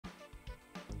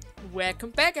Welcome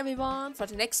back everyone for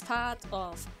the next part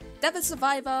of Devil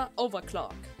Survivor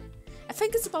Overclock. I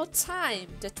think it's about time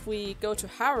that we go to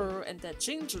Haru and that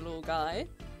Jinjulu guy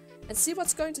and see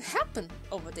what's going to happen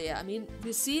over there. I mean,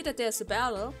 we see that there's a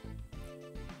battle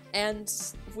and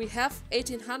we have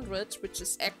 1800, which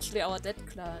is actually our dead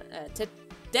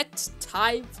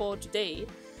time for today.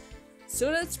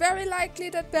 So it's very likely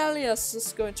that Belial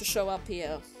is going to show up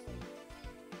here.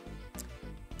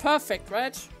 Perfect,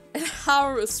 right? And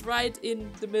Haru is right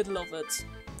in the middle of it.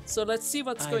 So let's see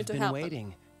what's going to happen. I've been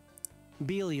waiting.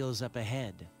 Belial's up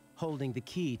ahead, holding the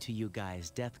key to you guys'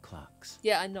 death clocks.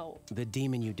 Yeah, I know. The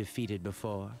demon you defeated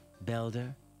before,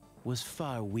 Belder, was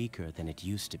far weaker than it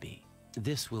used to be.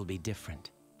 This will be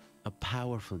different. A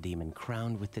powerful demon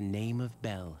crowned with the name of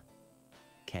Bel.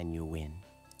 Can you win?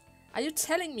 Are you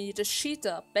telling me the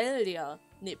cheater,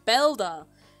 Belder,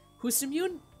 who's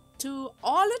immune to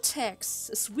all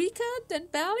attacks, is weaker than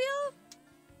Belial?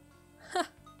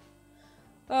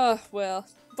 Oh, well,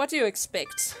 what do you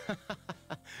expect?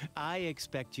 I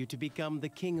expect you to become the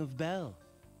King of Bel.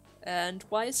 And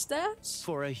why is that?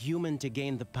 For a human to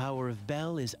gain the power of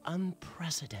Bel is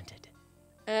unprecedented.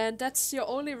 And that's your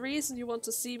only reason you want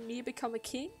to see me become a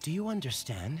king? Do you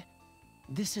understand?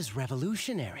 This is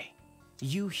revolutionary.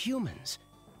 You humans,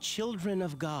 children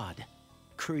of God,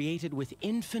 created with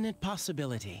infinite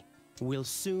possibility, will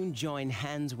soon join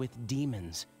hands with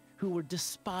demons who were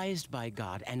despised by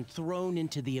God and thrown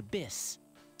into the abyss.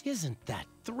 Isn't that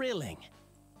thrilling?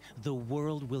 The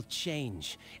world will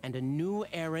change and a new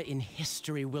era in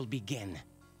history will begin.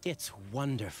 It's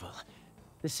wonderful.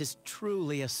 This is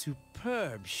truly a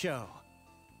superb show.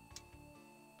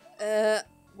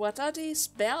 What are these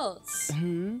bells?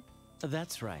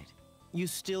 That's right. You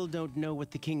still don't know what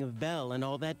the King of Bel and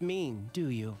all that mean, do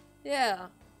you? Yeah.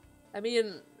 I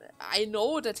mean, I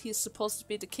know that he's supposed to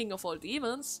be the king of all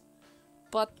demons,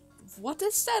 but what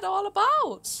is that all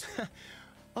about?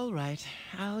 All right,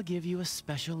 I'll give you a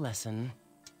special lesson.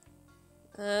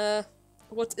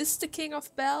 What is the King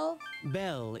of Bel?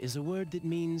 Bel is a word that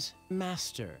means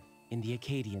master in the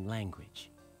Akkadian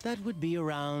language. That would be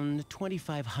around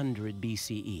 2500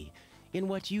 BCE, in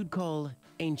what you'd call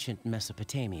ancient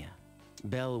Mesopotamia.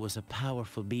 Bel was a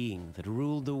powerful being that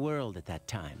ruled the world at that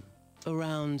time.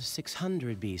 Around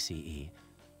 600 BCE,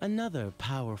 another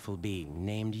powerful being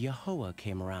named Yahweh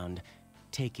came around,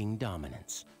 taking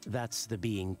dominance. That's the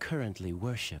being currently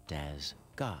worshipped as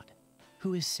God,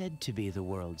 who is said to be the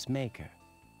world's maker.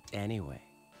 Anyway,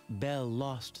 Bel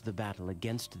lost the battle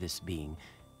against this being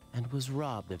and was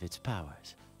robbed of its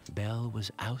powers. Bel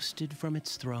was ousted from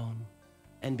its throne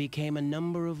and became a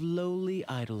number of lowly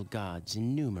idol gods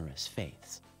in numerous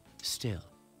faiths. Still,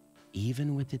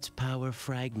 even with its power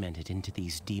fragmented into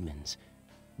these demons,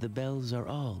 the Bels are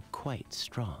all quite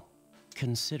strong.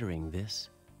 Considering this,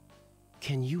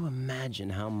 can you imagine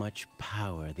how much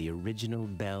power the original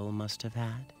Bel must have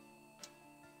had?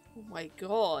 Oh my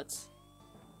god.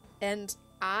 And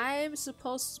I'm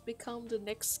supposed to become the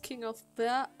next King of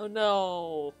Bel? Oh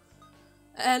no.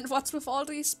 And what's with all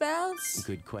these bells?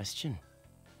 Good question.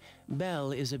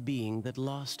 Bel is a being that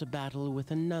lost a battle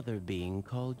with another being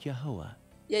called Yahweh.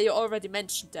 Yeah, you already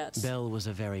mentioned that. Bel was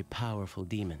a very powerful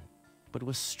demon, but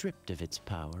was stripped of its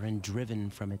power and driven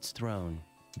from its throne.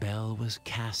 Bel was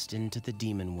cast into the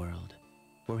demon world,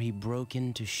 where he broke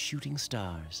into shooting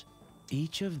stars.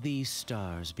 Each of these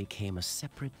stars became a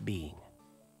separate being.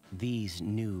 These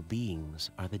new beings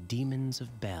are the demons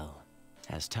of Bel.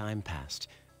 As time passed,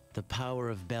 the power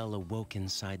of Bel awoke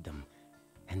inside them,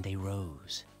 and they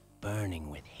rose, burning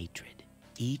with hatred.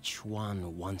 Each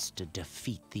one wants to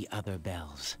defeat the other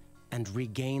Bels and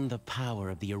regain the power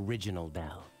of the original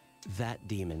Bel. That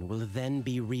demon will then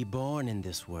be reborn in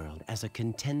this world as a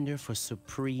contender for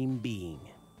supreme being.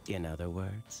 In other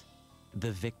words,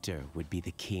 the victor would be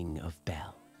the King of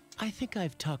Bel. I think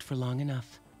I've talked for long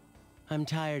enough. I'm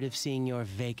tired of seeing your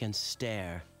vacant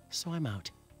stare, so I'm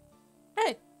out.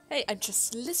 Hey, I'm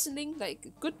just listening like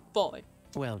a good boy.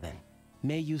 Well then,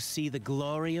 may you see the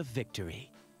glory of victory.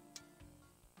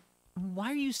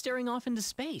 Why are you staring off into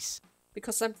space?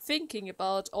 Because I'm thinking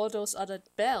about all those other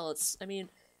bells. I mean,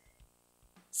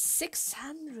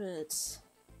 600.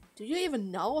 Do you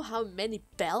even know how many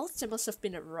bells there must have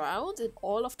been around and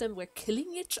all of them were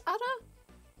killing each other?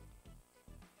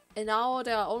 And now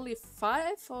there are only 5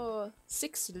 or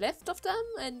 6 left of them,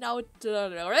 and now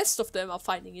the rest of them are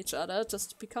fighting each other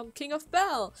just to become King of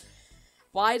Bel.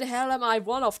 Why the hell am I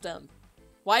one of them?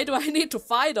 Why do I need to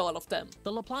fight all of them?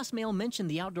 The Laplace mail mentioned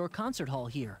the outdoor concert hall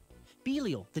here.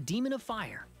 Belial, the demon of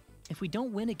fire. If we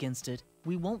don't win against it,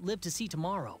 we won't live to see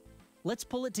tomorrow. Let's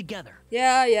pull it together.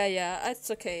 Yeah.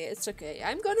 It's okay. It's okay.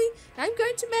 I'm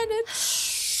going to manage.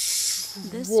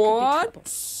 This What? could be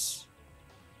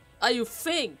trouble. You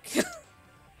think?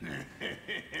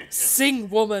 Sing,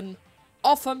 woman.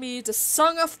 Offer me the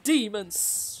song of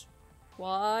demons.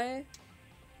 Why?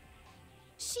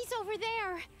 She's over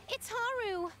there. It's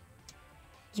Haru.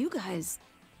 You guys,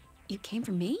 you came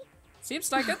for me?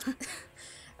 Seems like it.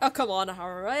 Oh, come on,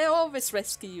 Haru. I always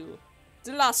rescue you.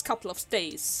 The last couple of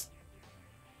days.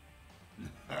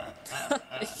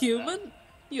 A human?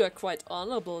 You are quite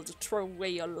honorable to throw away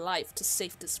your life to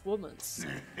save this woman's.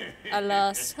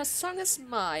 Alas, her song is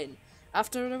mine.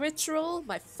 After the ritual,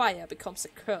 my fire becomes a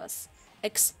curse,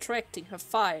 extracting her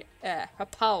her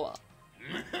power.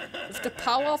 With the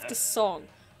power of the song,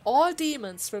 all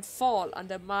demons will fall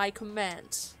under my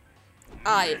command.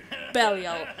 I,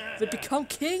 Belial, will become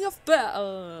king of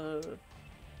Belial.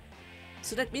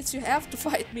 So that means you have to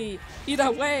fight me.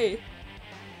 Either way.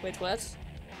 Wait, what?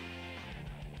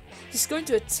 He's going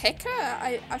to attack her?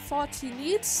 I thought he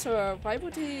needs her. Why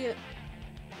would he...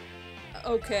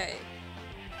 Okay.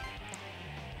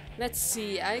 Let's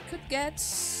see. I could get...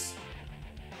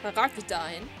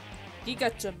 Maragidine,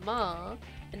 Giga Jamar,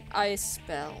 and Ice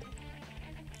Spell.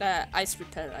 Ice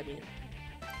Repel, I mean.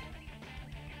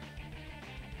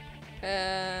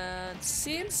 And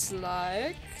seems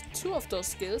like 2 of those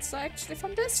skills are actually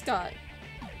from this guy.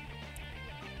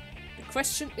 The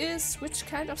question is, which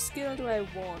kind of skill do I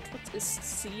want? What is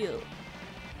seal?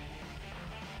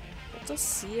 What does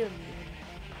seal mean?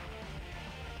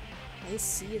 I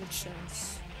see the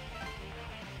chance.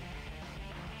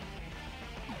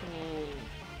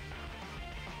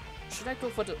 Should I go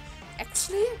for the...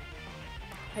 Actually,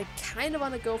 I kind of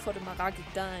want to go for the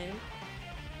Maragidine.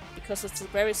 Because it's a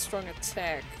very strong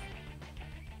attack.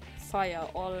 Fire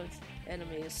all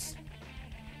enemies.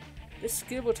 This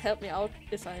skill would help me out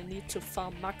if I need to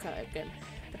farm Maka again.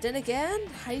 But then again,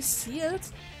 High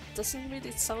Sealed doesn't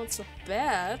really sound so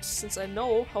bad, since I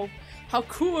know how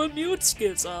cool mute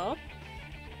skills are.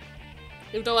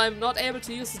 Even though I'm not able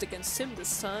to use it against him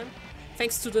this time.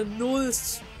 Thanks to the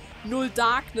null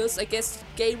darkness, I guess the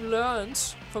game learned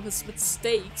from his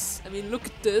mistakes. I mean, look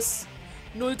at this.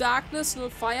 Null darkness, null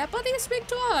fire, but he's weak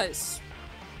to ice.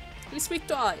 He's weak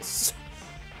to ice.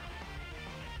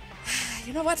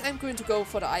 You know what? I'm going to go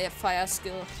for the Eye of Fire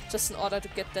skill, just in order to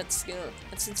get that skill.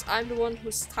 And since I'm the one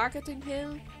who's targeting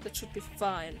him, that should be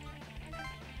fine.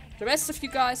 The rest of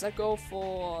you guys, I go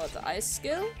for the ice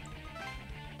skill.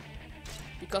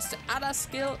 Because the other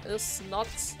skill is not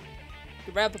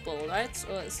grabbable, right?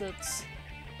 Or is it...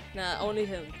 Nah, only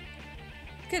him.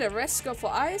 Okay, the rest go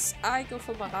for ice, I go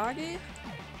for Maragi.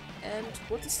 And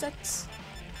what is that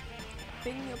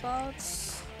thing about?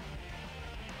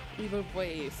 Evil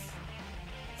Wave.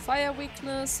 Fire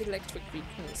weakness, electric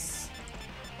weakness.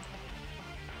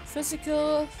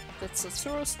 Physical, that's a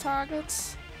Tsuru's target.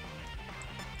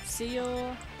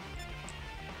 Seo.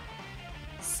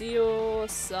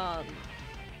 Seo-san.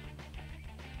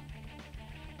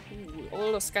 Ooh,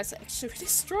 all those guys are actually really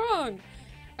strong.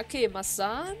 Okay,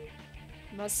 Masan.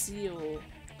 Masio.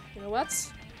 You know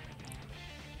what?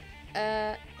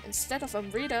 Instead of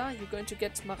Amrita, you're going to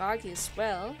get Maragi as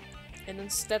well. And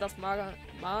instead of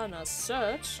Mana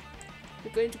Surge,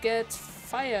 you're going to get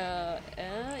Fire...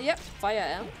 yep, Fire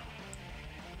Amp.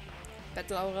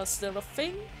 Battle Aura is still a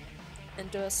thing.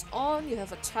 Endures on, you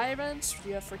have a Tyrant,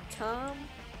 you have Recalm,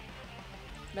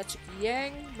 Magic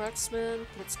Yang, Marksman,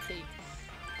 Blitzkrieg.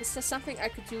 Is there something I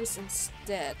could use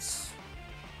instead?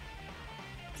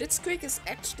 Blitzkrieg is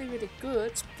actually really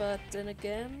good, but then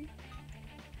again,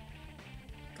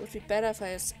 it would be better if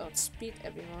I outspeed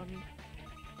everyone.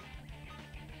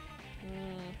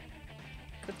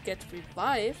 Could get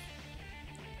Revive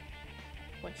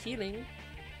or Healing.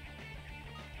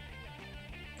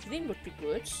 Healing would be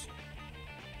good,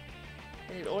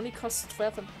 and it only costs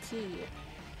 12 MP.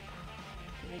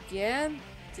 And again,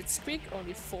 Blitzkrieg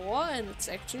only 4, and it's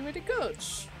actually really good.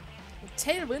 And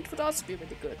Tailwind would also be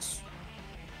really good.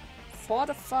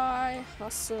 Fortify,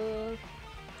 Hustle,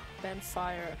 Ban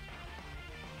Fire.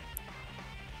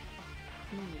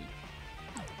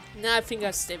 Nah, I think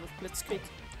I'll stay with Blitzkrieg.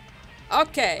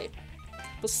 Okay.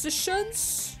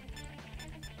 Positions.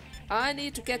 I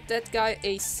need to get that guy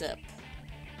ASAP.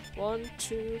 1,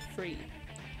 2, 3,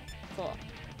 4.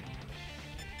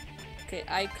 Okay,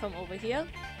 I come over here.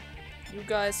 You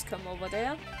guys come over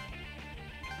there.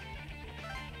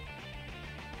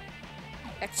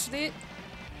 Actually,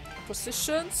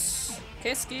 positions.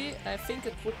 Keski, I think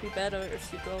it would be better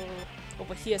if you go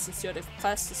over here since you're the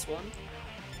fastest one.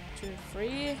 2,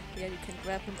 3. Yeah, you can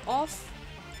grab him off.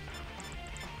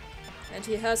 And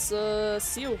he has a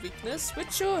zero weakness,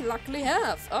 which you luckily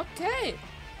have. Okay.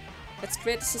 Let's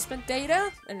create the suspend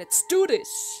data and let's do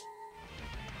this.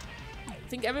 I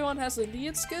think everyone has a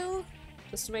lead skill.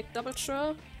 Just to make double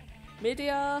sure.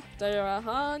 Media,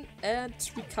 Dairahan, and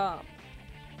Become.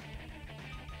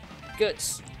 Good.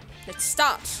 Let's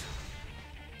start.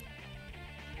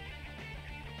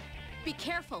 Be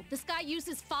careful. This guy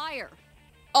uses fire.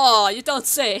 Oh, you don't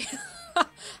say.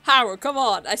 Haru, come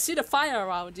on. I see the fire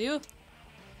around you.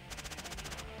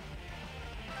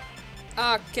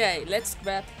 Okay, let's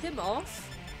grab him off.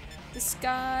 This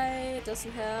guy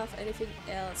doesn't have anything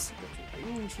else.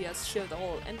 Ooh, he has shield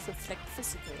all and reflect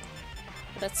physical.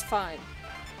 But that's fine.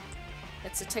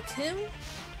 Let's attack him.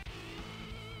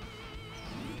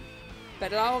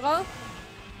 Battle Aura.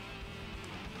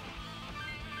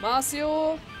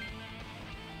 Marcio.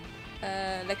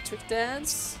 Electric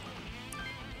Dance.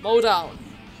 Mow down.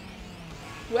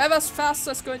 Whoever's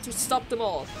faster is going to stop them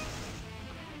all.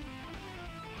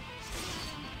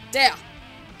 There!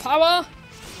 Power!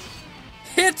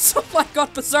 Hit! Oh my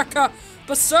god, Berserker!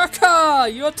 Berserker!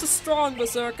 You're too strong,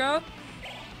 Berserker!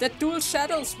 That dual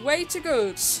shadow's way too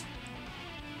good.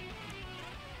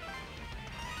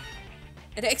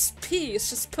 And the XP is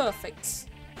just perfect.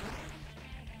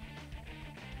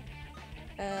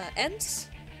 And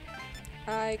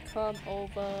I come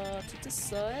over to this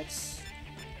side.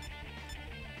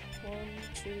 1,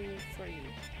 2, 3,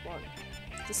 1.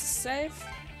 This is safe.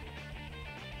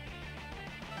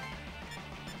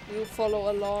 You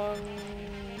follow along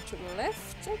to the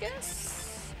left, I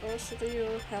guess? Or should you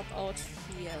help out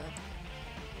here?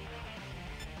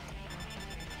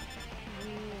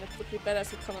 It would be better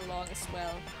if you come along as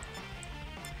well.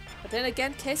 But then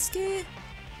again, Keski?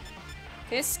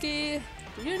 Keski,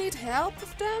 do you need help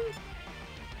with them?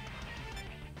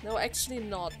 No, actually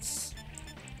not.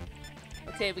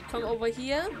 Okay, we come over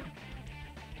here.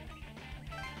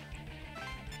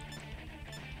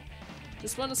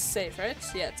 This one is safe, right?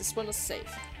 Yeah, this one is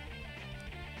safe.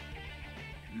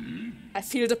 I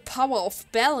feel the power of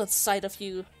Bell inside of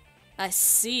you. I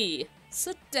see.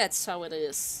 So that's how it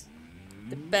is.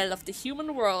 The Bell of the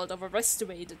human world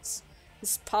overestimated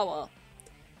his power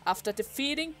after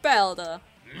defeating Balder.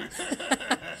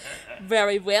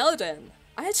 Very well then.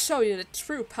 I'll show you the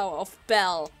true power of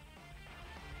Bell.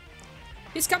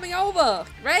 He's coming over!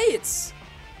 Great!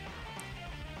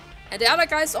 And the other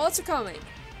guy's also coming.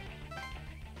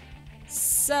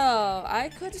 So,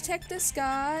 I could attack this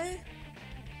guy.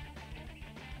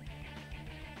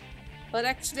 But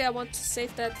actually I want to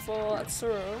save that for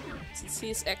Atsuro, since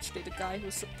he's actually the guy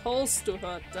who's supposed to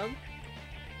hurt them.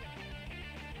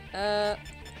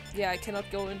 Yeah, I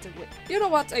cannot go into it. You know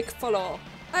what? I follow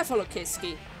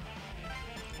Keski.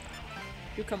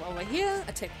 You come over here,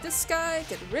 attack this guy,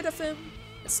 get rid of him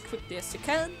as quickly as you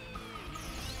can.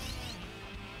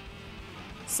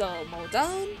 So, mow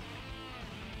down.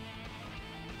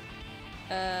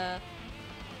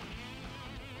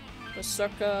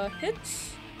 Berserker hit.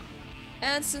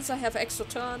 And since I have extra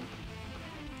turn...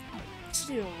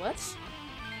 Actually, you know what?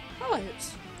 Power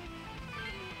hit.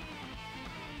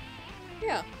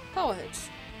 Yeah, power hit.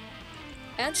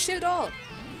 And shield all.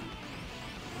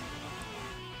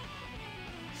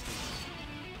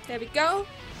 There we go.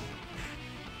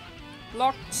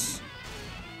 Blocked.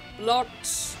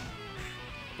 Blocked.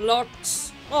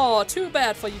 Blocked. Oh, too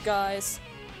bad for you guys.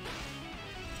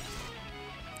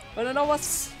 Wanna know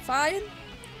what's fine?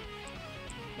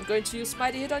 I'm going to use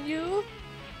Mighty Hit on you.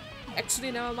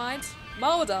 Actually, never mind.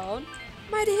 Mow down.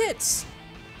 Mighty Hits.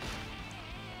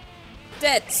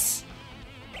 Dead.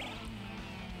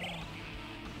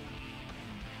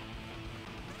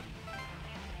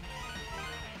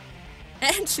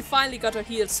 And she finally got her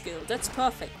heal skill. That's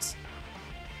perfect.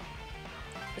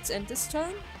 Let's end this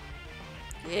turn.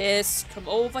 Yes, come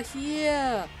over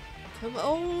here. Come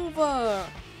over.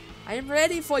 I am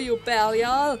ready for you,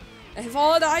 Belial. I have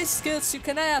all the ice skills you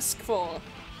can ask for.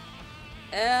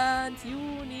 And you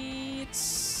need...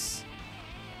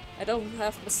 I don't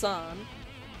have Masan.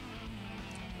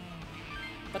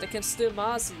 But I can still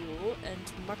Mars you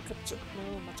and Makachu...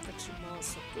 No, Makachu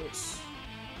Mars are good.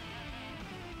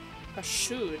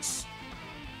 Shoot.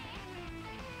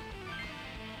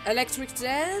 Electric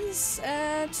Dance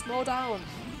and mow down.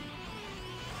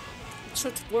 It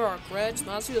should work, right?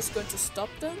 Mazio is going to stop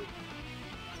them.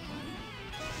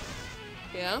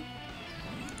 Yeah.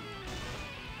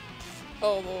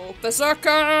 Oh,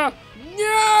 Berserker!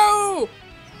 No!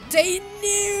 They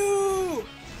knew!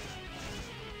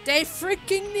 They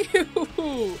freaking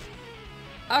knew!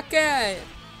 Okay.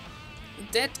 In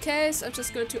that case, I'm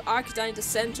just going to Archdine the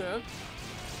center.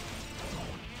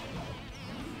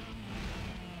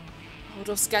 Oh,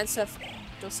 those guys have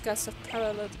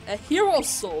parallel a hero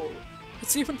soul.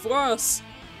 It's even worse.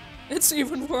 It's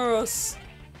even worse.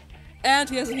 And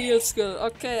he has a heal skill.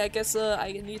 Okay, I guess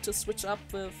I need to switch up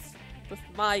with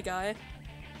my guy.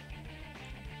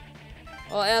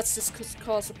 Or else this could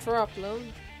cause a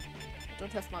problem. I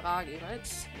don't have Maragi,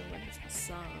 right? No, I have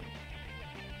Hassan.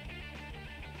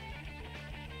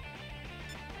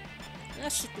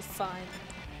 That should be fine.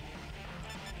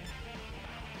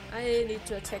 I need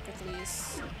to attack at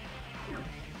least.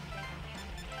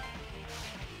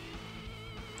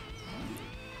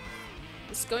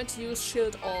 He's going to use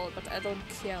shield all, but I don't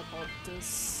care about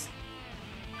this.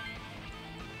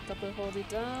 Double hold it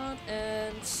down,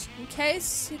 and in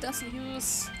case he doesn't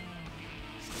use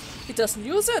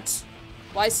it.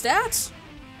 Why is that?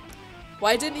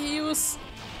 Why didn't he use?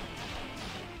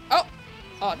 Oh,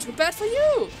 too bad for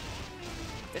you.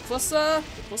 It was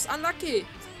unlucky.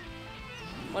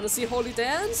 Wanna see Holy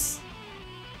Dance?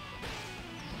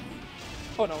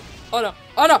 Oh no. Oh no.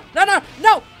 Oh no. No, no,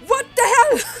 no! What the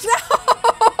hell? No!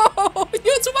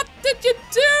 Yuzu, what did you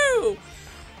do?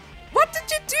 What did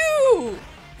you do?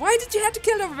 Why did you have to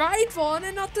kill the right one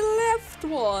and not the left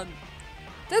one?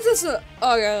 That is a...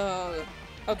 Oh,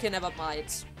 okay, never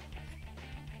mind.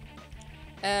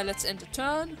 Let's end the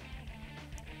turn.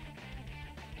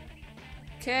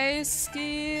 Okay,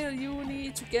 Skill, you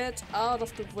need to get out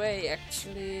of the way,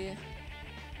 actually.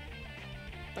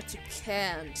 But you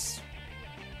can't.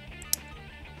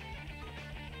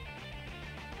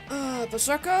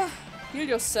 Berserker, heal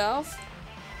yourself.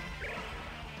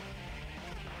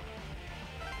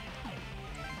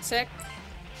 Attack.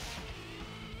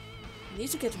 I need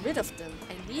to get rid of them.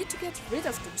 I need to get rid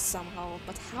of them somehow.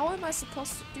 But how am I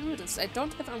supposed to do this? I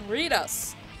don't have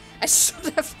Amritas. I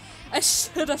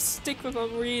should have stick with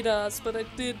Amritas, but I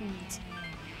didn't.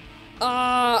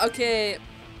 Okay.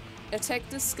 Attack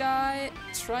this guy.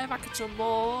 Try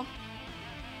Makajamo.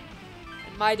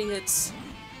 And mighty hits.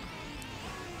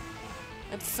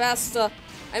 I'm faster.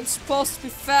 I'm supposed to be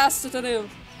faster than him.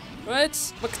 Right?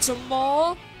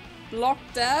 Makajamo. Block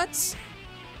that.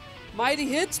 Mighty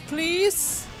hit,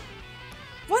 please.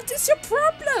 What is your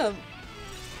problem?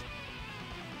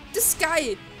 This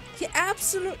guy. He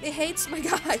absolutely hates my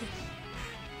guy.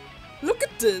 Look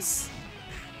at this.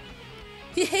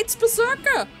 He hates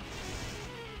Berserker.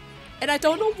 And I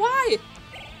don't know why.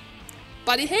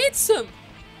 But he hates him.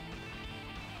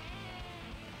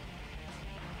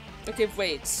 Okay,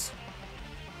 wait.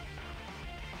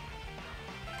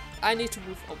 I need to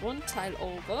move one tile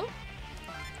over.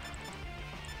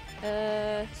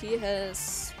 He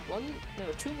has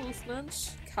two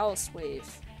movements. Chaos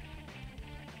Wave.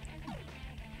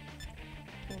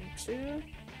 1, 2,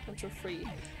 1, 2, 3.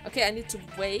 Okay, I need to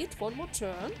wait one more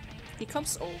turn. He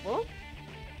comes over.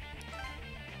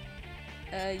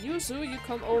 Yuzu, you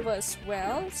come over as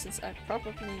well, since I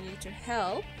probably need your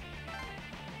help.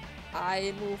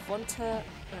 I move one tile.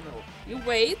 Oh no. You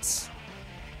wait.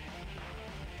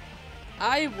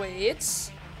 I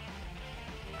wait.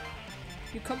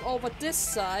 You come over this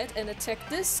side and attack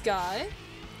this guy.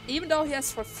 Even though he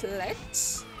has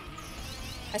Reflect,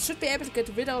 I should be able to get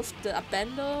rid of the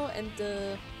Abendo and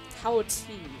the Tao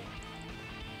T.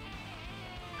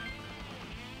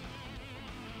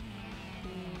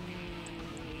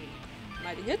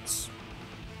 Mighty hit.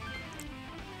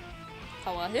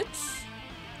 Power hit.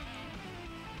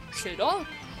 Shield.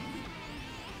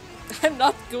 I'm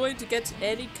not going to get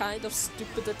any kind of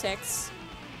stupid attacks.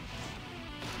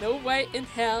 No way in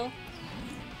hell.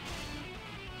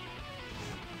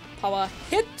 Power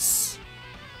hits.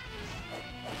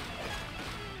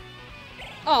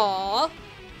 Aww.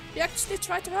 You actually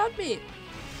tried to hurt me.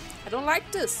 I don't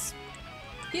like this.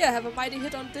 Here, I have a mighty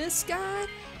hit on this guy,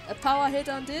 a power hit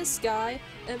on this guy,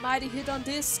 a mighty hit on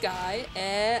this guy,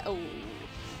 oh.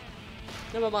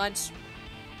 Never mind.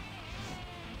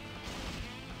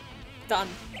 Done.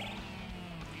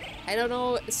 I don't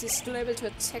know, is he still able to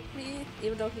attack me,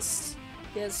 even though he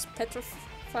has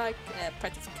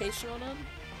petrification on him?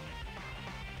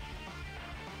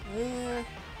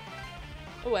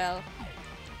 Oh well.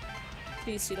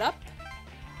 Please heal up.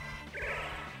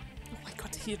 Oh my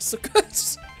god, the heal's so good!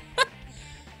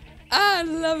 I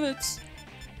love it!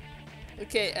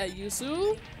 Okay,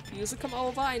 Yuzu. Yuzu, come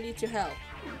over, I need your help.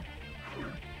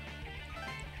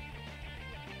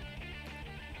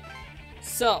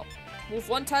 So, move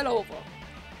one tile over.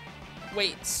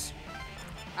 Wait.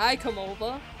 I come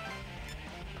over.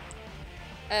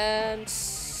 And...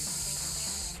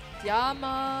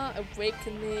 Yama,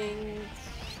 Awakening.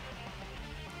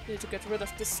 Need to get rid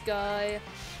of this guy.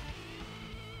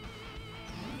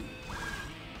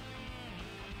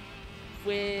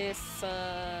 With...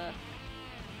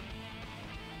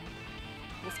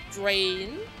 with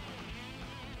Drain.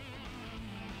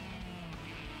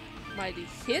 Mighty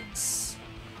hits.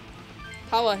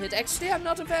 Power hit. Actually, I'm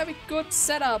not a very good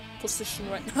setup position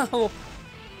right now.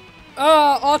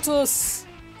 Autos!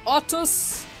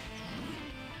 Autos!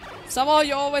 Somehow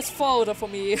you always fodder for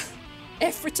me.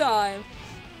 Every time.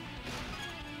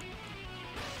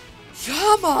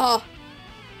 Yama!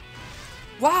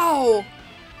 Wow!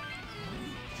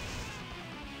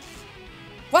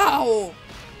 Wow!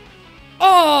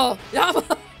 Oh!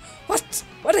 Yama! What?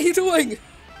 What are you doing?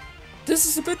 This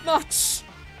is a bit much.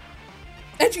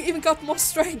 And you even got more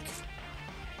strength.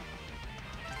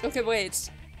 Okay,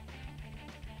 wait.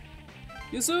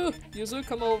 Yuzu,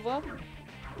 come over.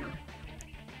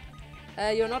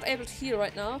 You're not able to heal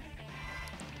right now.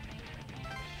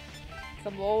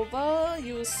 Come over,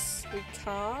 use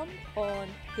Recalm on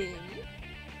him.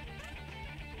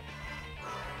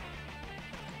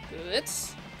 Good,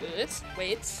 good.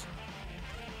 Wait.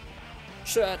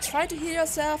 Sure, try to heal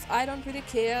yourself. I don't really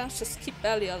care. Just keep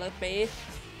Belial at bay.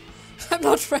 I'm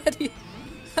not ready.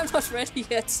 I'm not ready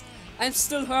yet. I'm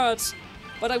still hurt.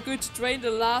 But I'm going to drain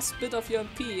the last bit of your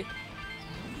MP.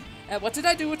 What did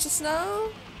I do just now?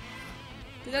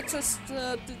 Did I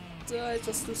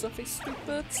just do something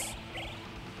stupid?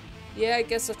 Yeah, I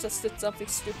guess I just did something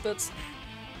stupid.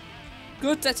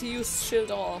 Good that he used Shield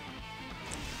All.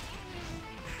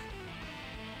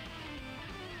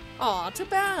 Aw, too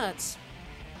bad.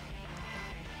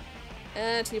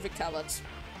 And he recovered.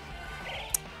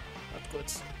 Not good.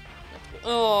 Not good.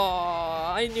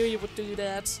 Oh, I knew you would do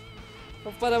that.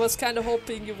 But I was kind of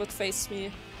hoping you would face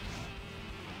me.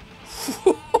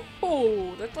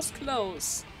 Oh, that was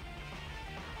close.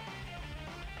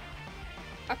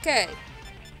 Okay.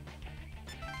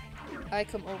 I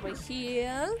come over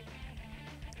here.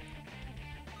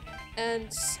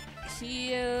 And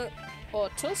heal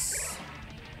Ortus.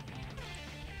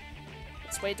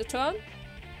 Let's wait a turn.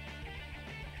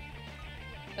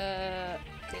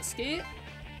 Keski.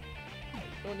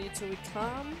 No need to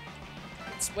recalm.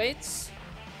 Let's wait.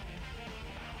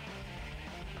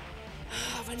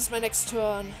 When's my next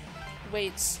turn?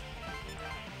 Wait.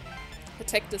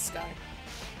 Attack this guy.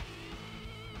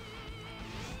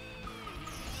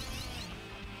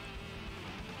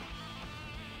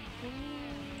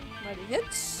 Mighty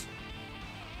hit.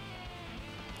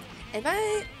 Am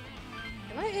I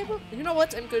able? You know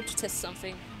what? I'm going to test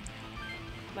something.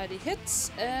 Mighty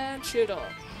hits and shield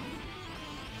off.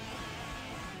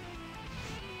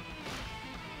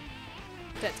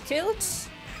 That killed.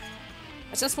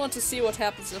 I just want to see what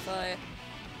happens if I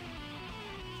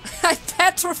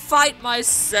petrified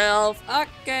myself.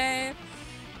 Okay.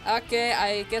 Okay,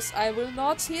 I guess I will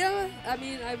not heal. I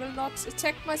mean, I will not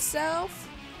attack myself.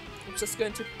 I'm just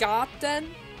going to guard then.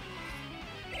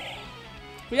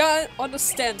 We are on a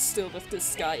standstill with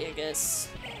this guy, I guess.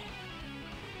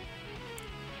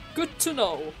 Good to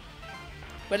know.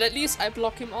 Well, at least I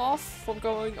block him off from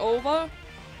going over.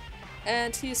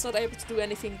 And he's not able to do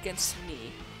anything against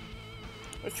me.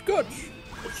 It's good.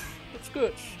 It's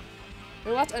good.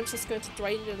 You know what? I'm just going to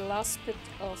drain the last bit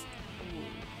of...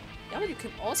 Ooh. Yeah, but you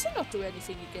can also not do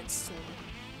anything against him.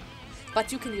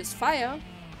 But you can use fire.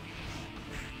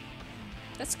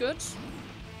 That's good.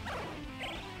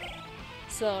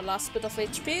 So, last bit of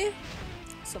HP.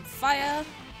 Some fire.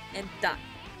 And done.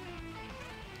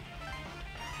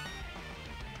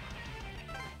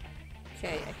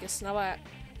 Okay, I guess now I...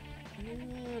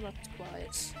 not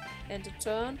quite. End the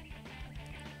turn.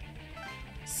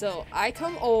 So, I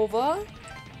come over.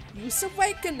 Use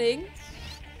Awakening.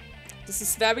 This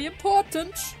is very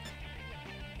important.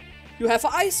 You have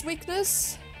an ice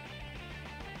weakness.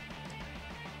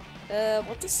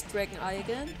 What is Dragon Eye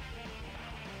again?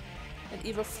 An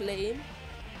Evil Flame.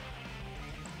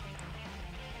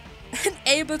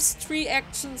 Enables 3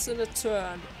 actions in a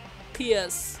turn.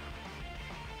 Pierce.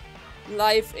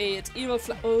 Life Aid. Evil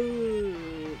Flame.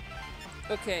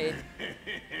 Oh. Okay.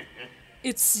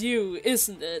 It's you,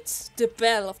 isn't it? The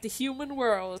Belle of the human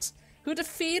world. Who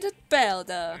defeated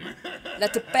Balder?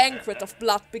 Let the banquet of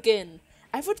blood begin.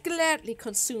 I would gladly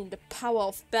consume the power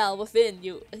of Bel within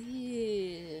you.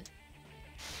 You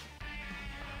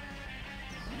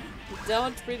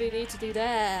don't really need to do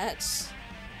that.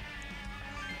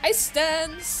 Ice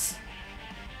Stance.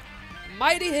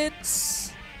 Mighty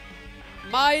hits.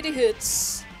 Mighty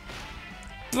hits.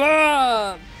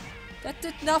 Boom! That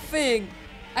did nothing.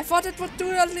 I thought it would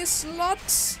do at least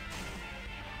lots.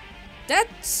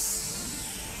 That's...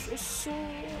 so...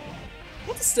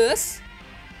 What is this?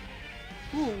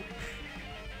 Ooh.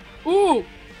 Ooh!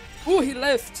 Ooh, he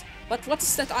lived. But what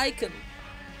is that icon?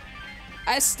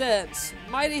 Ice Stance,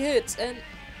 Mighty Hit, and...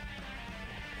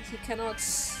 he cannot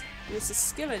use his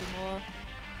skill anymore.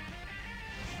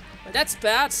 Well, that's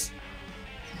bad.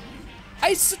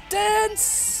 Ice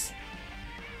dance!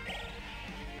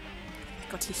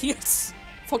 God, he heals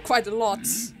for quite a lot.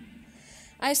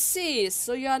 I see,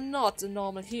 so you are not a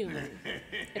normal human.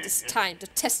 It is time to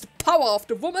test the power of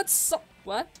the woman's soul.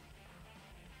 What?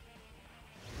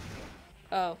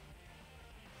 Oh.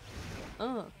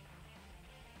 Oh.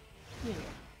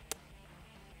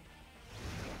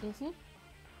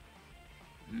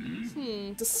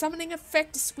 The summoning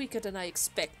effect is weaker than I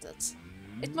expected.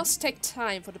 It must take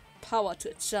time for the power to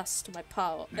adjust to my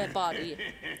body.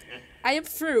 I am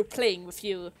through playing with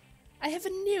you. I have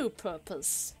a new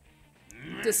purpose.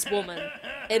 This woman,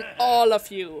 and all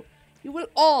of you. You will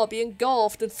all be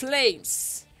engulfed in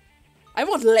flames. I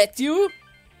won't let you.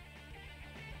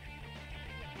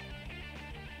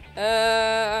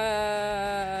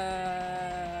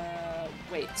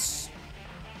 Wait.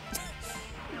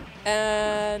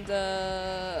 And,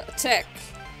 attack.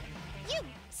 You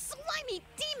slimy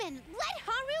demon! Let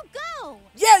Haru go!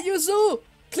 Yeah, Yuzu!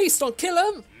 Please don't kill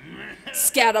him!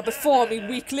 Scatter before me,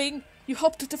 weakling! You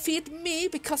hope to defeat me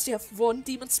because you have one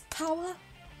demon's power?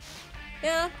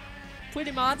 Yeah,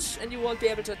 pretty much, and you won't be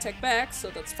able to attack back, so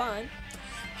that's fine.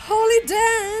 Holy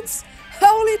dance!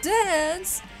 Holy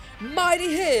dance!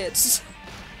 Mighty hit!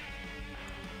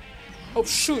 Oh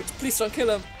shoot, please don't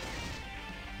kill him.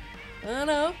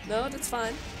 No, that's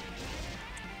fine.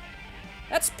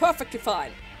 That's perfectly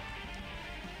fine.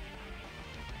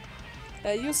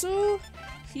 Yuzu,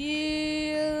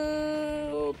 heal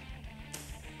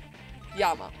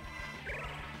Yama.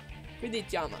 We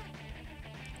need Yama.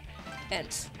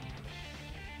 And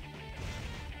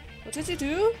what did you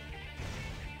do?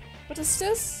 What is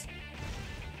this?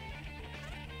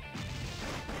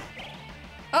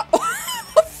 Oh,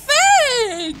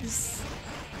 thanks!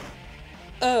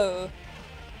 Oh.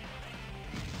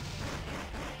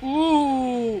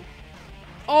 Ooh.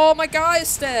 Oh, my guy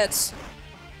is dead.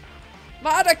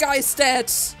 My other guy is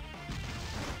dead.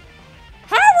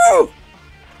 Haru!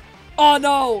 Oh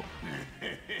no!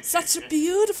 Such a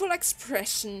beautiful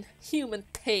expression. Human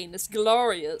pain is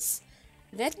glorious.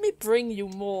 Let me bring you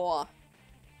more.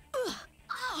 Ugh.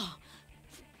 Oh,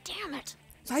 damn it.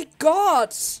 My god!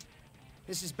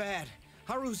 This is bad.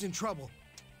 Haru's in trouble.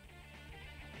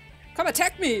 Come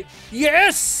attack me!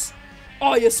 Yes!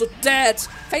 Oh, you're so dead.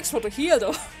 Thanks for the heal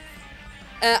though.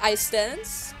 Ice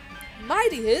dance.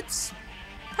 Mighty hits.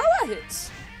 Power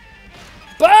hits.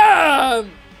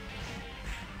 BAM!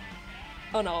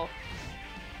 Oh no.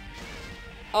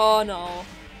 Oh no.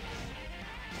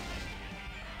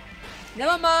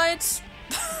 Never mind.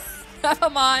 Never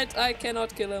mind. I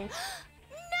cannot kill him.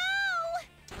 No!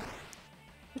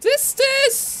 What is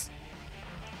this?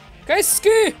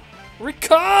 Keisuke!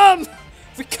 Recom!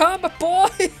 Recom, my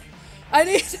boy! I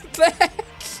need him back!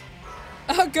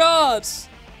 Oh god!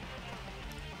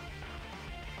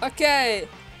 Okay.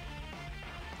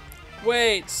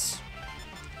 Wait.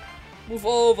 Move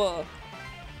over.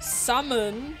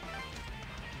 Summon.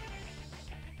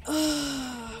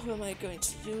 Who am I going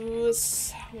to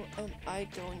use? Who am I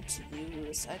going to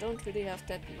use? I don't really have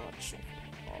that much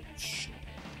option.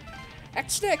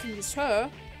 Actually, I can use her.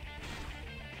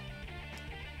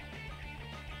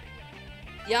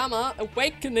 Yama,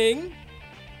 Awakening.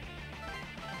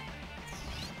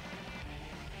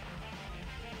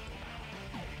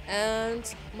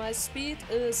 And my speed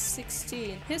is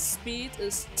 16. His speed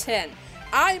is 10.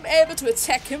 I'm able to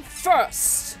attack him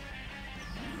first.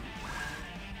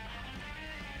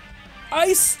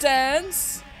 Ice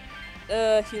dance.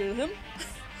 Heal him.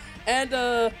 And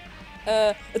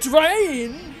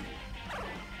drain.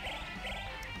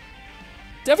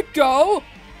 There we go.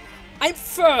 I'm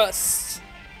first.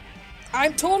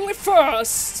 I'm totally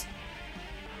first.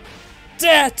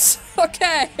 Dead.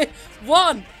 Okay.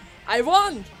 Won. I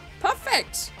won.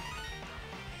 Perfect.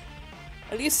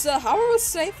 At least Haru is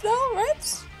safe now,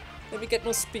 right? Let me get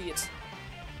more speed.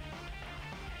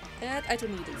 And I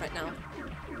don't need it right now.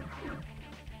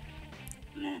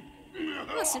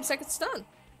 Oh, seems like it's done.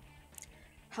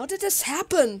 How did this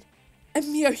happen? A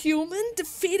mere human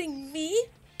defeating me?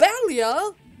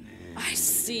 Belial? I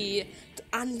see. The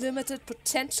unlimited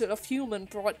potential of human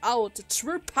brought out the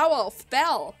true power of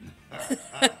Bel.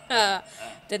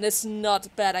 Then it's not a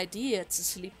bad idea to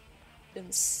sleep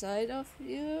inside of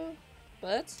you.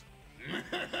 But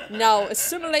now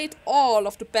assimilate all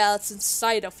of the bells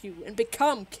inside of you and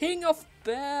become King of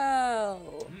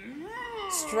Bel.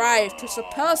 Strive to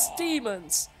surpass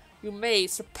demons. You may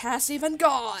surpass even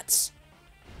gods.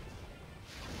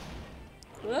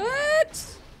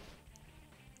 What?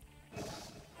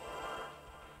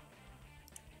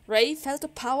 Ray felt the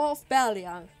power of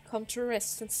Belial come to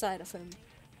rest inside of him.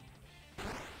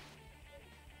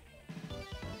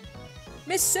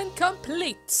 Mission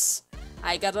complete!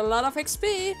 I got a lot of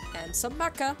XP and some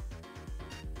mecha.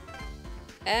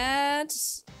 And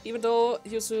even though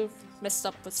Yusuf messed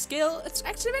up with skill, it's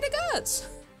actually really good.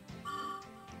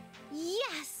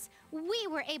 Yes! We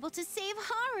were able to save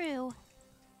Haru!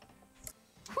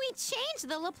 We changed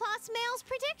the Laplace Male's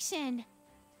prediction!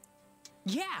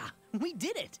 Yeah, we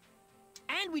did it!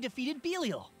 And we defeated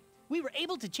Belial. We were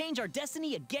able to change our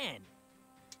destiny again.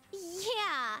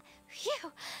 Yeah!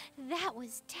 Phew! That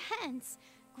was tense.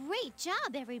 Great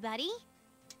job, everybody!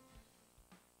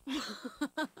 You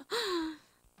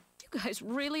guys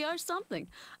really are something.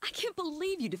 I can't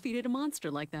believe you defeated a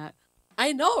monster like that.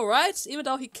 I know, right? Even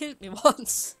though he killed me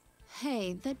once.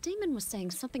 Hey, that demon was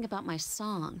saying something about my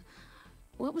song.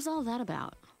 What was all that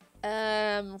about?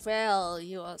 Well,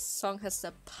 your song has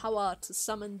the power to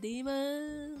summon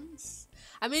demons.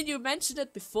 I mean, you mentioned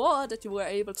it before that you were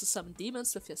able to summon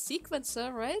demons with your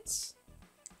sequencer, right?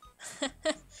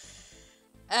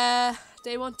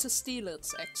 They want to steal it,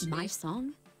 actually. My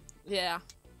song? Yeah.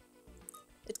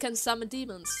 It can summon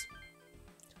demons.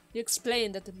 You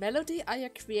explain that the melody Aya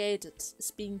created is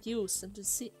being used in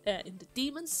the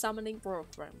demon summoning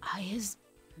program. Aya's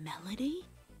melody?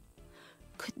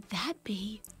 Could that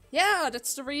be? Yeah,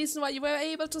 that's the reason why you were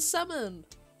able to summon.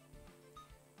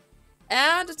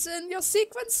 And it's in your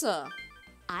sequencer.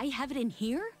 I have it in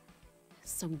here?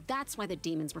 So that's why the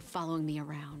demons were following me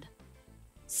around.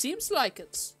 Seems like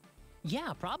it.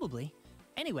 Yeah, probably.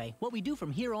 Anyway, what we do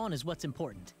from here on is what's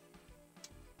important.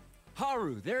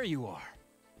 Haru, there you are.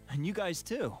 And you guys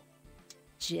too.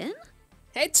 Jin?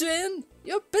 Hey Jin,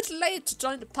 you're a bit late to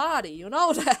join the party, you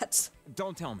know that.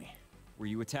 Don't tell me. Were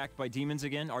you attacked by demons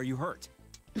again? Are you hurt?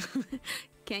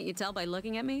 Can't you tell by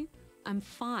looking at me? I'm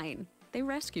fine. They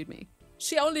rescued me.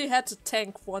 She only had to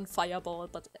tank one fireball,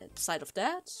 but aside of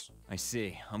that... I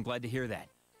see. I'm glad to hear that.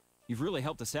 You've really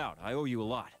helped us out. I owe you a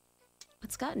lot.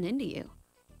 What's gotten into you?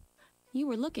 You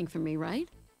were looking for me, right?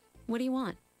 What do you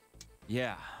want?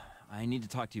 Yeah, I need to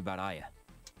talk to you about Aya.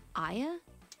 Aya?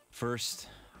 First,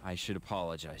 I should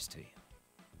apologize to you.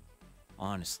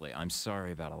 Honestly, I'm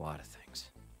sorry about a lot of things.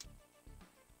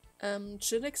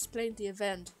 Jin explained the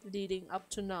event leading up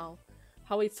to now,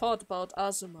 how he thought about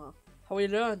Azuma, how he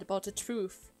learned about the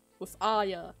truth with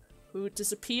Aya, who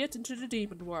disappeared into the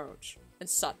demon world, and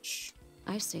such.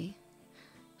 I see.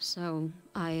 So,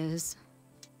 Aya's...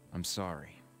 I'm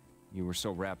sorry. You were so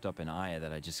wrapped up in Aya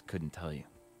that I just couldn't tell you.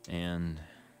 And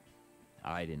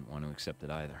I didn't want to accept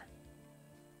it either.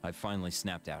 I finally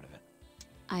snapped out of it.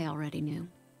 I already knew.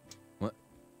 What?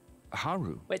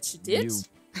 Haru? Wait, she did?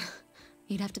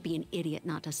 You'd have to be an idiot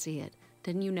not to see it.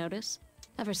 Didn't you notice?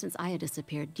 Ever since Aya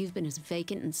disappeared, you've been as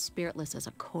vacant and spiritless as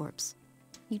a corpse.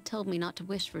 You told me not to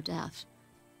wish for death.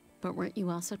 But weren't you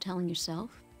also telling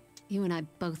yourself? You and I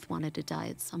both wanted to die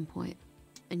at some point.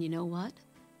 And you know what?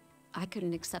 I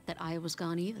couldn't accept that Aya was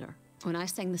gone either. When I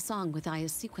sang the song with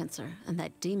Aya's sequencer and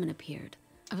that demon appeared,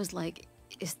 I was like,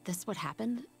 is this what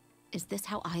happened? Is this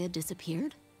how Aya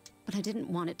disappeared? But I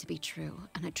didn't want it to be true,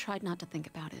 and I tried not to think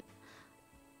about it.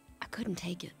 I couldn't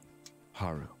take it.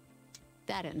 Haru.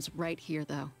 That ends right here,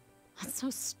 though. That's so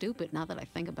stupid now that I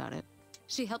think about it.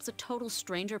 She helps a total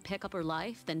stranger pick up her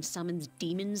life, then summons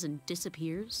demons and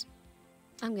disappears.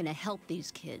 I'm gonna help these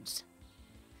kids.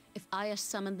 If Aya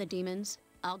summoned the demons,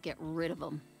 I'll get rid of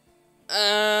them.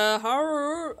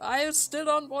 Haru, I still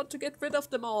don't want to get rid of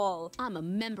them all. I'm a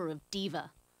member of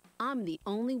Diva. I'm the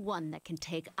only one that can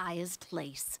take Aya's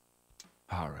place.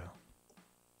 Haru.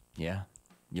 Yeah,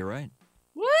 you're right.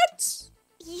 What?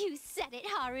 You said it,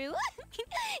 Haru!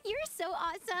 You're so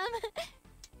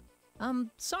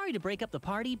awesome! Sorry to break up the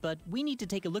party, but we need to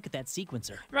take a look at that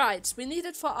sequencer. Right, we need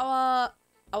it for our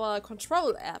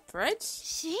control app, right?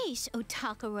 Sheesh,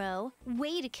 Otakaro.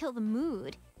 Way to kill the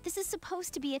mood. This is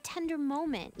supposed to be a tender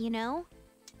moment, you know?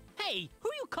 Hey, who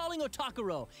are you calling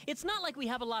Otakuro? It's not like we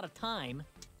have a lot of time.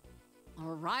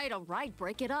 All right,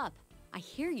 break it up. I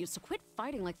hear you, so quit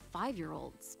fighting like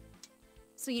 5-year-olds.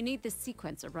 So you need this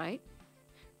sequencer, right?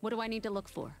 What do I need to look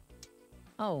for?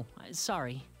 Oh,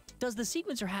 sorry. Does the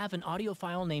sequencer have an audio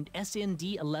file named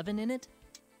SND11 in it?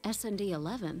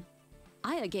 SND11?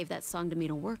 Aya gave that song to me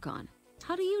to work on.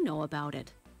 How do you know about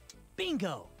it?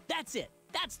 Bingo! That's it!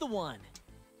 That's the one!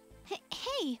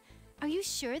 Hey, are you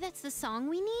sure that's the song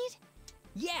we need?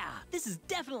 Yeah, this is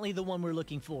definitely the one we're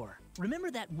looking for.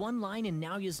 Remember that one line in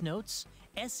Naoya's notes?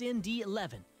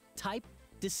 SND11. Type,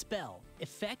 dispel.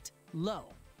 Effect, low.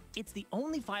 It's the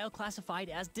only file classified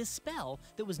as dispel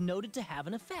that was noted to have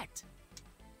an effect.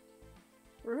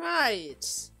 Right.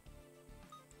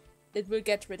 it will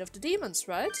get rid of the demons,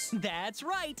 right? That's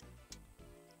right.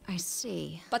 I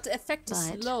see. But the effect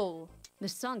is But- low.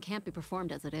 This song can't be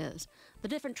performed as it is. The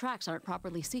different tracks aren't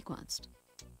properly sequenced.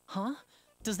 Huh?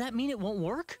 Does that mean it won't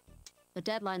work? The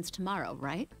deadline's tomorrow,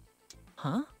 right?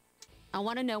 Huh? I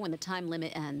want to know when the time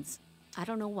limit ends. I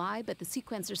don't know why, but the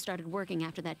sequencer started working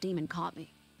after that demon caught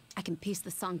me. I can piece the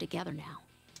song together now.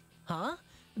 Huh?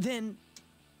 Then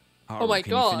Haru, my can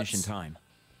God. you finish in time?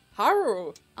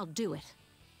 Haru! I'll do it.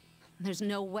 There's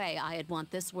no way I'd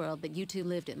want this world that you two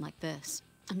lived in like this.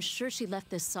 I'm sure she left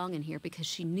this song in here because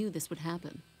she knew this would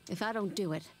happen. If I don't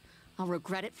do it, I'll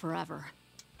regret it forever.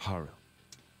 Haru.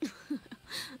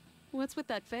 What's with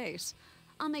that face?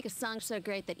 I'll make a song so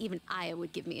great that even Aya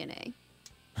would give me an A.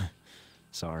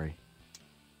 Sorry.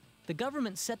 the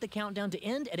government set the countdown to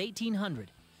end at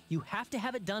 1800. You have to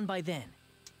have it done by then.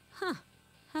 Huh.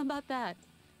 How about that?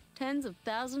 Tens of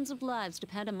thousands of lives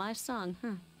depend on my song,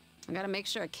 huh? I gotta make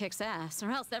sure it kicks ass, or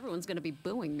else everyone's gonna be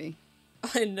booing me.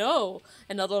 I know.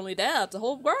 And not only that, the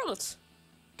whole world.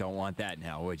 Don't want that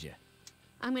now, would you?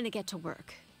 I'm gonna get to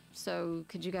work. So,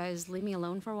 could you guys leave me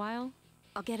alone for a while?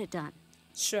 I'll get it done.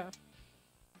 Sure.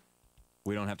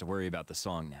 We don't have to worry about the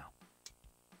song now.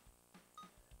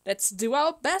 Let's do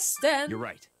our best then. You're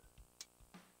right.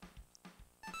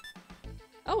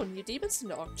 Oh, new demons in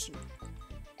the auction.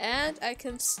 And I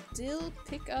can still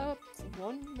pick up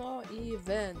one more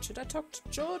event. Should I talk to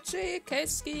Georgie,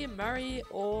 Keisuke, Mari,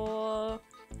 or...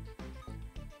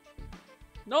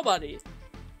 Nobody.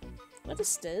 What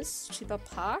is this? Chiba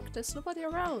Park? There's nobody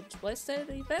around. Why is there an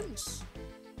event?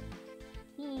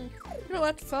 You know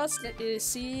what? First, let me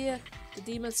see the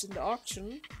demons in the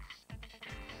auction.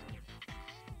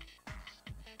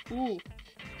 Ooh.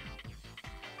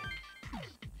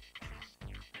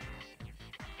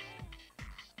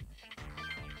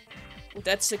 Ooh,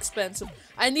 that's expensive.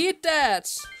 I need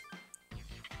that!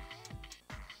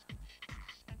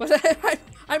 But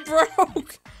I'm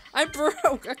broke! I'm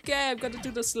broke! Okay, I'm gonna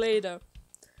do this later.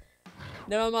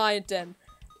 Never mind then.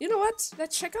 You know what?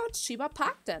 Let's check out Chiba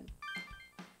Park then.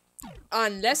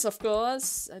 Unless, of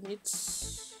course, I need...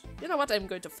 You know what? I'm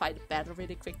going to fight a battle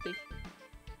really quickly.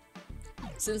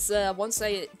 Since once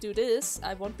I do this,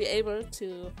 I won't be able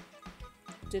to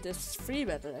do this free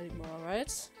battle anymore,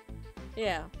 right?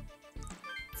 Yeah.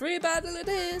 Free battle it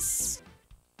is!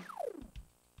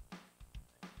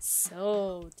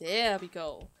 So, there we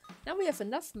go. Now we have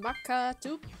enough Maka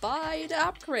to buy the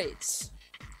upgrades.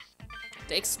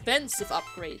 The expensive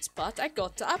upgrades, but I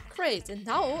got the upgrade and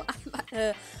now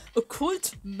I'm a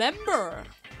cult member.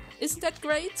 Isn't that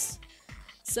great?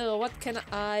 So what can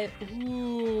I...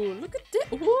 Ooh, look at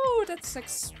this. Ooh, that's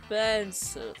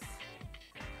expensive.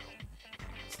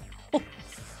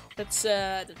 That's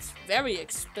very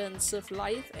expensive.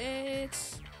 Life Aid,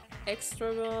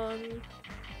 extra one,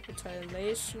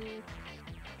 retaliation.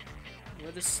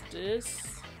 What is this?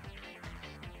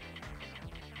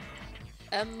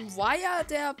 Why are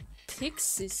there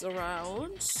pixies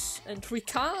around? And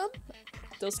Rikan?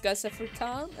 Those guys have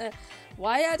Rikan.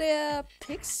 Why are there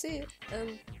pixie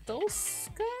and those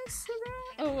guys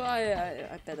around? Oh,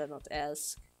 I better not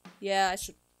ask. Yeah,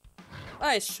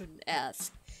 I shouldn't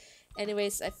ask.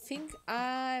 Anyways, I think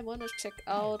I wanna check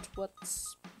out what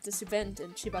this event in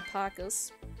Chiba Park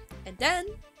is. And then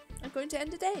I'm going to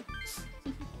end the day.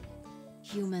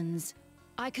 Humans,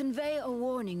 I convey a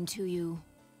warning to you.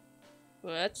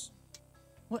 What?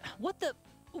 What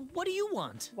do you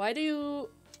want? Why do you...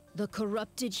 The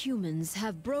corrupted humans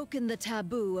have broken the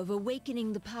taboo of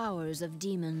awakening the powers of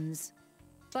demons.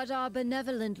 But our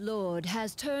benevolent lord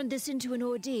has turned this into an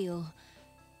ordeal,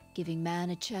 giving man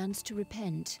a chance to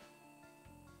repent.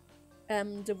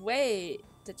 The way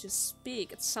that you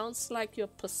speak, it sounds like you're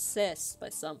possessed by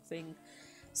something.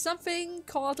 Something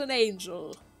called an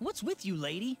angel. What's with you,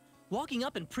 lady? Walking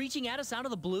up and preaching at us out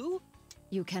of the blue?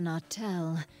 You cannot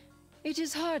tell. It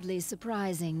is hardly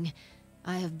surprising.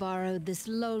 I have borrowed this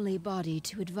lowly body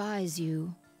to advise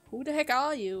you. Who the heck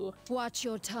are you? Watch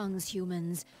your tongues,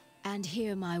 humans, and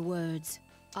hear my words.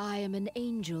 I am an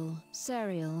angel,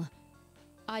 Serial.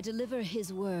 I deliver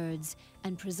his words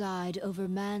and preside over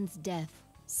man's death.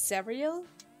 Cereal?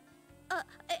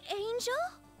 Angel?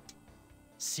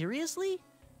 Seriously?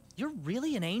 You're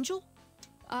really an angel?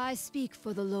 I speak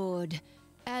for the Lord,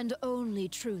 and only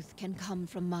truth can come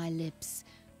from my lips.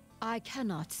 I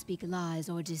cannot speak lies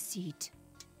or deceit.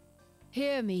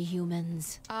 Hear me,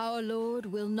 humans. Our Lord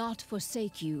will not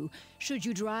forsake you, should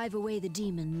you drive away the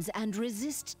demons and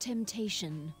resist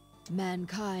temptation.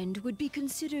 Mankind would be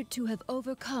considered to have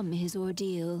overcome his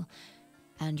ordeal,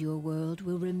 and your world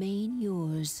will remain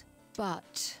yours.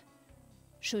 But,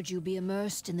 should you be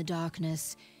immersed in the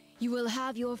darkness, You will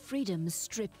have your freedoms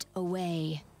stripped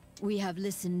away. We have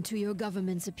listened to your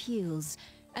government's appeals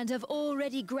and have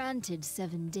already granted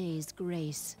 7 days'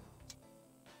 grace.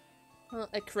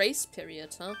 A grace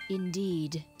period, huh?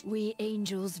 Indeed, we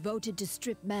angels voted to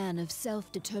strip man of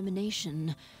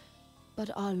self-determination,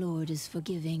 but our Lord is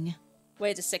forgiving.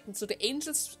 Wait a second, so the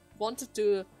angels wanted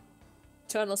to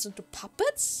turn us into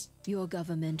puppets? Your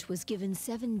government was given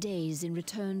 7 days in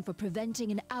return for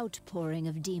preventing an outpouring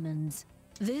of demons.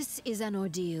 This is an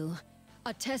ordeal,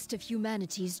 a test of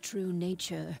humanity's true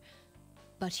nature.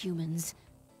 But humans,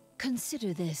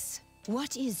 consider this.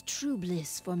 What is true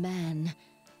bliss for man?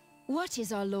 What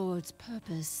is our Lord's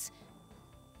purpose?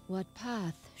 What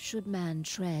path should man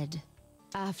tread?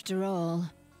 After all,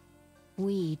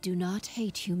 we do not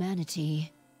hate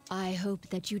humanity. I hope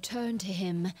that you turn to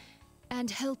him and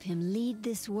help him lead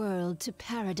this world to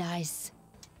paradise.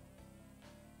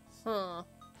 Huh.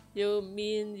 You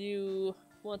mean you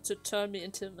want to turn me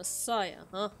into a messiah,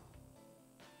 huh?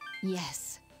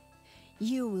 Yes.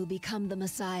 You will become the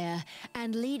Messiah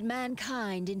and lead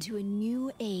mankind into a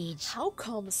new age. How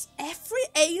comes every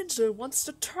angel wants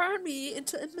to turn me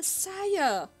into a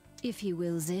messiah? If he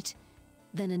wills it,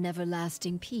 then an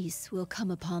everlasting peace will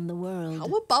come upon the world. How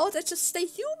about I just stay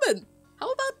human?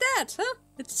 How about that, huh?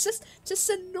 It's just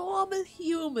a normal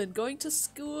human, going to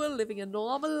school, living a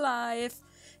normal life,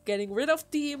 getting rid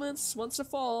of demons once and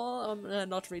for all.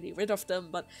 Not really rid of them,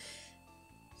 but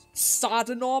start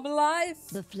a normal life.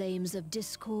 The flames of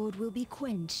discord will be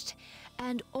quenched,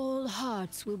 and all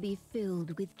hearts will be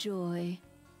filled with joy.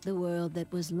 The world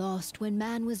that was lost when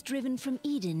man was driven from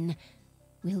Eden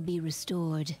will be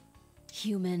restored.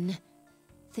 Human,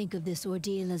 think of this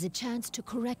ordeal as a chance to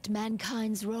correct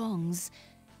mankind's wrongs.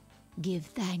 Give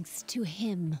thanks to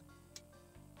him.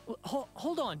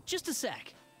 Hold on, just a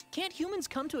sec. Can't humans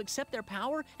come to accept their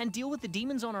power and deal with the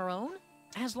demons on our own?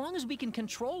 As long as we can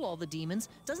control all the demons,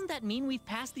 doesn't that mean we've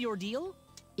passed the ordeal?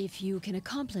 If you can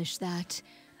accomplish that,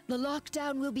 the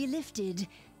lockdown will be lifted,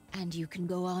 and you can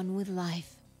go on with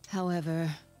life. However,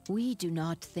 we do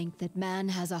not think that man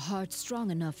has a heart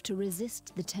strong enough to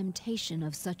resist the temptation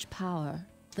of such power.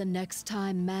 The next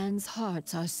time man's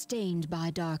hearts are stained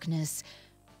by darkness,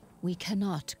 we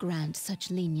cannot grant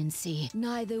such leniency.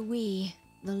 Neither we,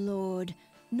 the Lord,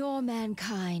 nor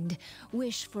mankind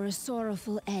wish for a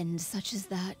sorrowful end such as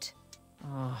that.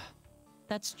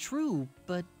 That's true,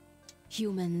 but...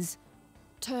 Humans,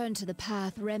 turn to the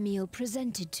path Remiel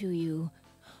presented to you.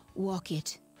 Walk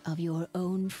it of your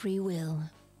own free will.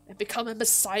 And become a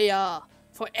messiah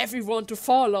for everyone to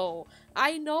follow.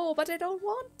 I know, but I don't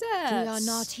want that. We are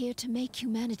not here to make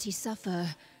humanity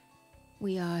suffer.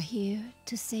 We are here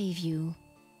to save you.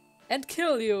 And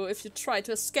kill you if you try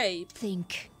to escape.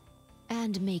 Think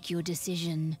and make your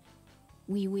decision.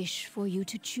 We wish for you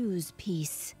to choose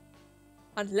peace.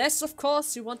 Unless, of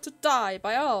course, you want to die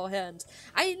by our hand.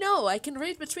 I know, I can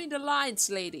read between the lines,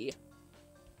 lady.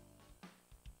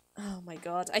 Oh my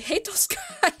god, I hate those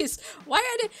guys. Why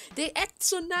are they act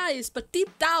so nice, but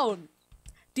deep down,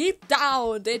 they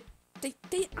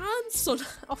aren't so...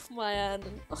 Oh man.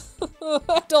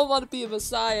 I don't want to be a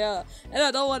messiah, and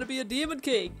I don't want to be a demon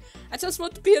king. I just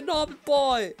want to be a normal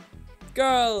boy,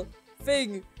 girl,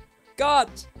 thing, god.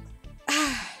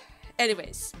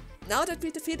 Anyways, now that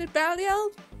we defeated Belial,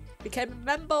 became a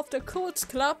member of the Cult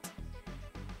Club,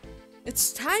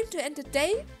 it's time to end the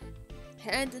day.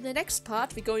 And in the next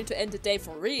part, we're going to end the day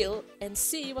for real and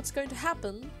see what's going to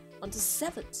happen on the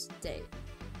 7th day.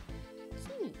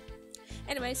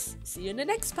 Anyways, see you in the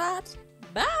next part.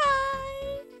 Bye!